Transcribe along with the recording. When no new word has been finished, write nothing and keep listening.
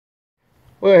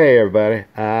Well, hey everybody.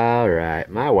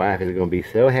 Alright, my wife is going to be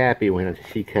so happy when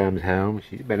she comes home.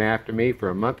 She's been after me for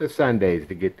a month of Sundays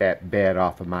to get that bed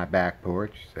off of my back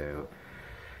porch. So,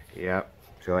 yep,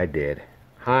 so I did.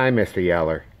 Hi, Mr.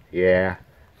 Yeller. Yeah,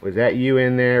 was that you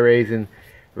in there raising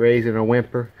a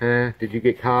whimper? Huh? Did you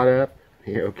get caught up?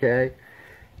 You okay?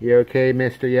 You okay,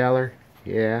 Mr. Yeller?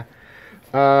 Yeah.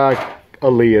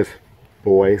 Aaliyah's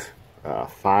boys.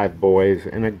 5 boys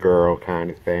and a girl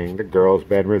kind of thing. The girl's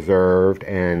been reserved,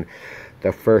 and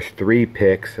the first 3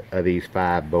 picks of these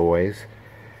 5 boys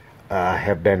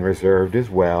have been reserved as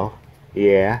well.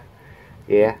 Yeah,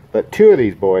 but 2 of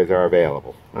these boys are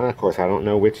available. Of course, I don't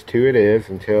know which 2 it is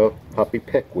until puppy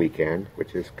pick weekend,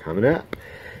 which is coming up.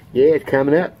 Yeah, it's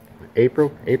coming up. April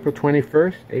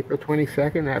 21st, April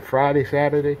 22nd, that Friday,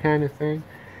 Saturday kind of thing.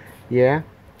 Yeah,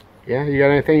 you got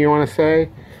anything you want to say?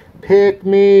 Pick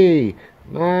me.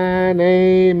 My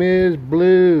name is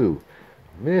Blue.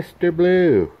 Mr.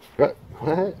 Blue.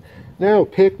 What? No,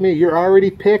 pick me. You're already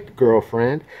picked,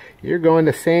 girlfriend. You're going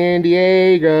to San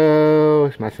Diego.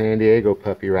 It's my San Diego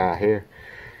puppy right here.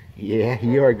 Yeah,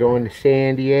 you are going to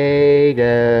San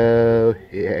Diego.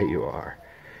 Yeah, you are.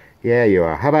 Yeah, you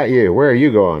are. How about you? Where are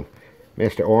you going?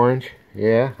 Mr. Orange?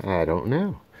 Yeah, I don't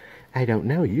know.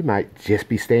 You might just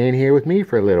be staying here with me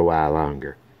for a little while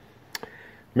longer.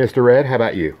 Mr. Red, how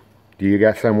about you? Do you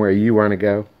got somewhere you want to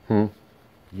go?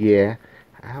 Yeah,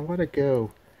 I want to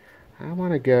go.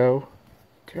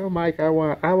 Tell Mike I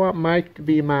want Mike to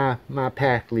be my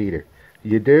pack leader.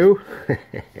 You do?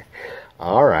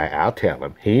 All right, I'll tell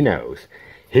him. He knows.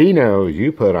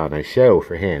 You put on a show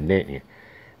for him, didn't you?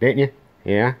 Didn't you?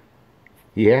 Yeah,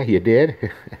 you did.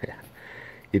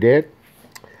 You did?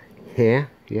 Yeah,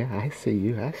 I see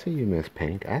you, Miss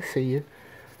Pink. I see you.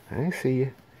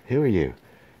 Who are you?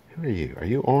 Are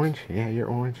you orange? Yeah, you're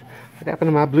orange. What happened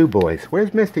to my blue boys? Where's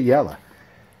Mr. Yellow?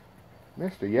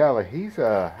 Mr. Yellow, he's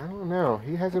I don't know.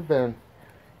 He hasn't been.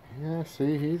 Yeah,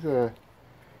 see, he's a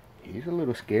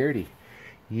little scaredy.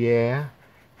 Yeah,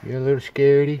 you're a little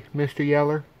scaredy, Mr.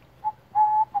 Yeller.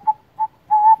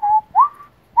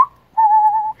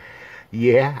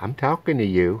 Yeah, I'm talking to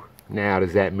you. Now,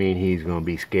 does that mean he's going to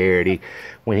be scaredy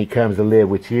when he comes to live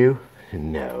with you?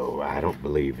 No, I don't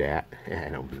believe that. I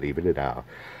don't believe it at all.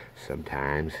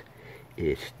 Sometimes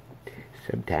it's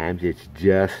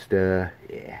just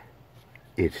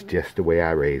it's just the way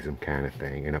I raise them, kind of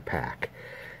thing, in a pack.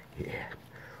 Yeah,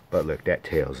 but look, that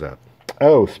tail's up.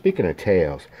 Oh, speaking of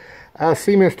tails,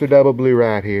 see Mr. Double Blue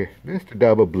right here. Mr.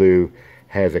 Double Blue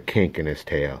has a kink in his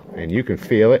tail, and you can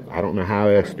feel it. I don't know how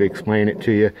else to explain it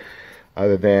to you,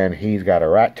 other than he's got a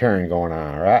right turn going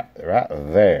on right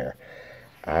there.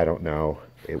 I don't know.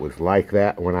 It was like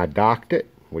that when I docked it,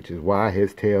 which is why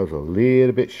his tail's a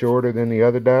little bit shorter than the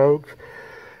other dogs,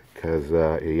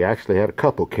 because he actually had a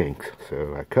couple kinks.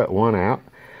 So I cut one out.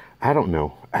 I don't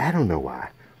know why.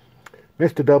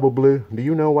 Mr. Double Blue, do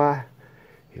you know why?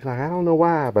 He's like, I don't know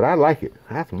why, but I like it.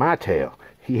 That's my tail.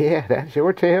 Yeah, that's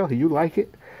your tail. You like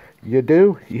it? You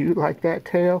do? You like that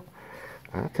tail?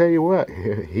 I'll tell you what,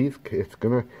 it's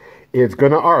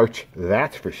gonna arch,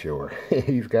 that's for sure.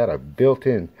 He's got a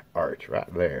built-in arch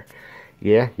right there.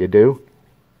 Yeah, you do?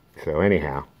 So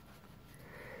anyhow.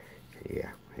 Yeah.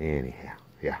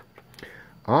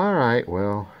 All right,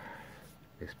 well,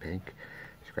 Miss Pink,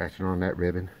 scratching on that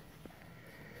ribbon.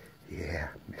 Yeah,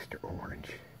 Mr.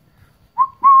 Orange.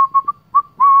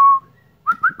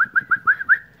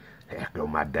 There go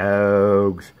my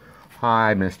dogs.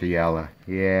 Hi, Mr. Yellow.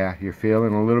 Yeah, you're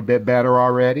feeling a little bit better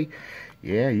already?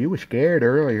 Yeah, you were scared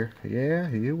earlier. Yeah,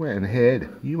 you went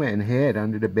and hid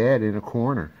under the bed in a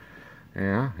corner.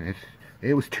 Yeah,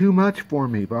 it was too much for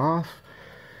me, boss.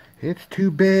 It's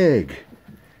too big.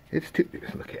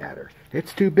 Look at her.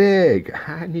 It's too big.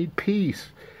 I need peace.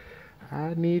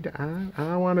 I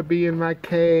want to be in my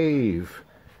cave.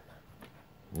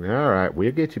 All right,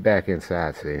 we'll get you back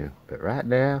inside soon. But right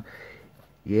now,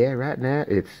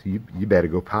 it's you better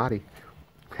go potty.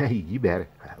 Hey, you better.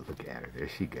 Look at her. There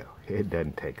she go. It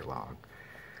doesn't take long.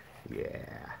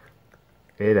 Yeah.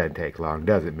 It doesn't take long,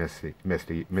 does it, Mr.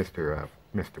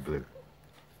 Blue?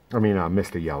 I mean,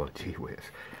 Mr. Yellow. Gee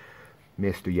whiz.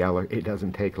 Mr. Yeller, it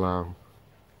doesn't take long.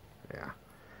 Yeah.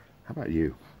 How about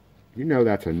you? You know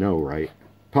that's a no, right?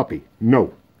 Puppy,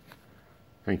 no.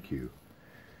 Thank you.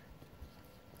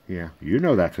 Yeah, you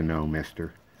know that's a no,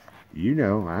 mister. You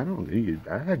know,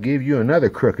 I'll give you another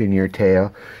crook in your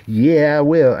tail. Yeah, I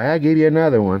will. I'll give you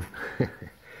another one.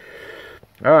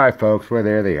 All right, folks. Well,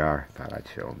 there they are. Thought I'd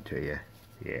show them to you.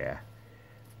 Yeah.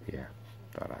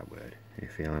 Thought I would. You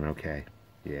feeling okay?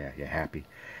 Yeah, you happy?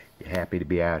 You happy to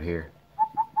be out here?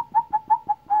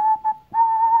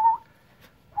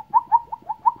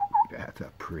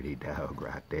 pretty dog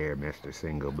right there, Mr.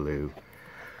 Single Blue.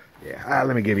 Yeah,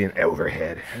 let me give you an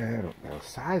overhead. I don't know.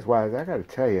 Size-wise, I got to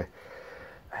tell you,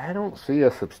 I don't see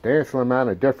a substantial amount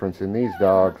of difference in these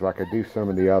dogs like I do some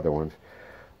of the other ones.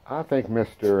 I think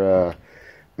Mr.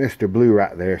 Blue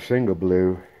right there, Single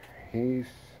Blue, he's,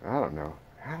 I don't know.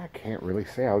 I can't really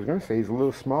say. I was going to say he's a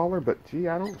little smaller, but gee,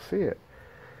 I don't see it.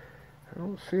 I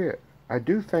don't see it. I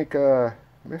do think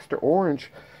Mr.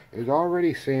 Orange is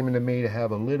already seeming to me to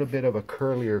have a little bit of a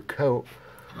curlier coat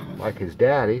like his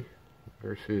daddy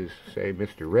versus, say,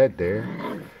 Mr. Red there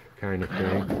kind of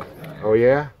thing. Oh,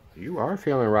 yeah? You are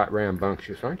feeling right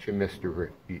rambunctious, aren't you,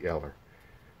 Mr. Yeller?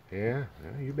 Yeah?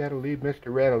 Well, you better leave Mr.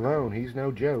 Red alone. He's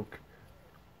no joke.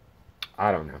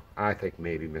 I don't know. I think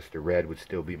maybe Mr. Red would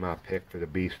still be my pick for the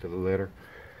beast of the litter.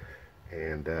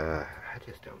 And I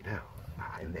just don't know.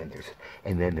 And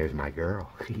then there's my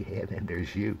girl. Yeah, and then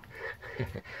there's you.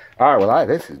 All right, well,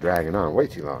 this is dragging on way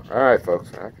too long. All right,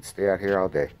 folks. I could stay out here all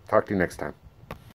day. Talk to you next time.